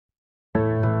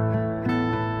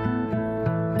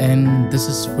And this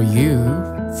is for you,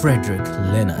 Frederick,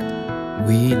 Leonard.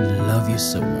 We love you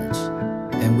so much,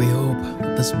 and we hope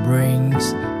this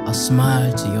brings a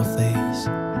smile to your face.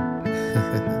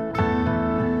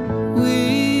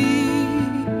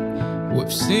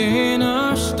 We've seen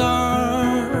a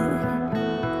star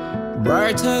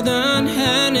brighter than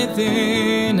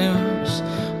anything else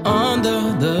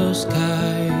under the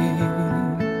sky.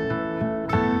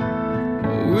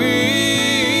 We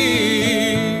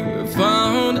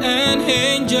found an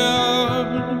angel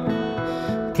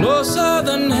closer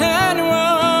than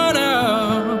anyone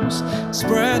else,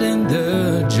 spreading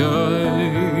the joy.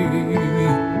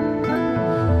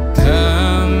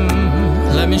 Come,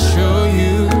 let me show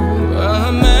you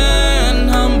a man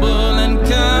humble and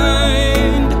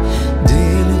kind,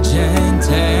 diligent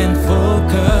and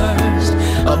focused,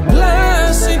 a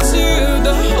blessing to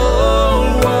the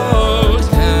whole world.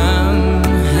 Come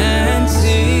and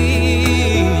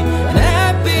see an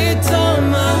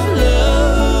epitome of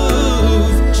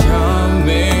love,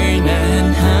 charming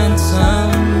and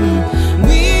handsome.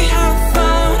 We have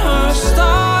found our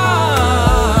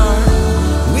star.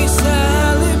 We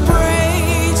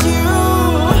celebrate you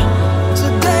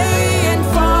today and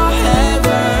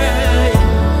forever.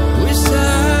 We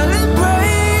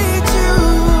celebrate you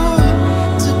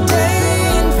today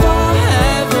and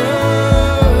forever.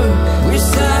 We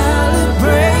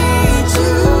celebrate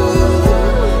you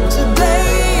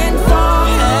today and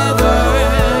forever.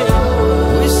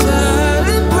 We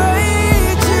celebrate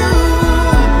you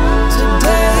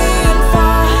today and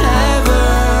forever.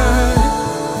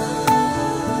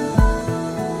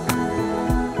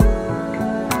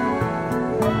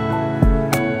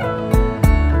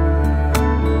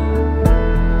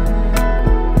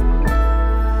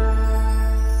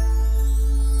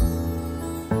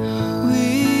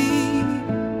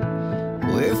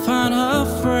 We found a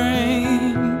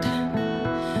friend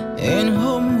in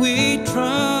whom we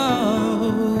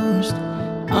trust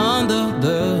under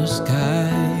the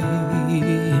sky.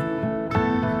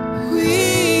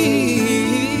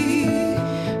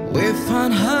 We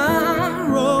found a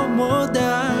role model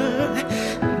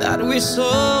that we're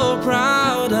so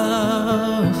proud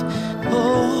of.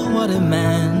 Oh, what a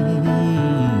man.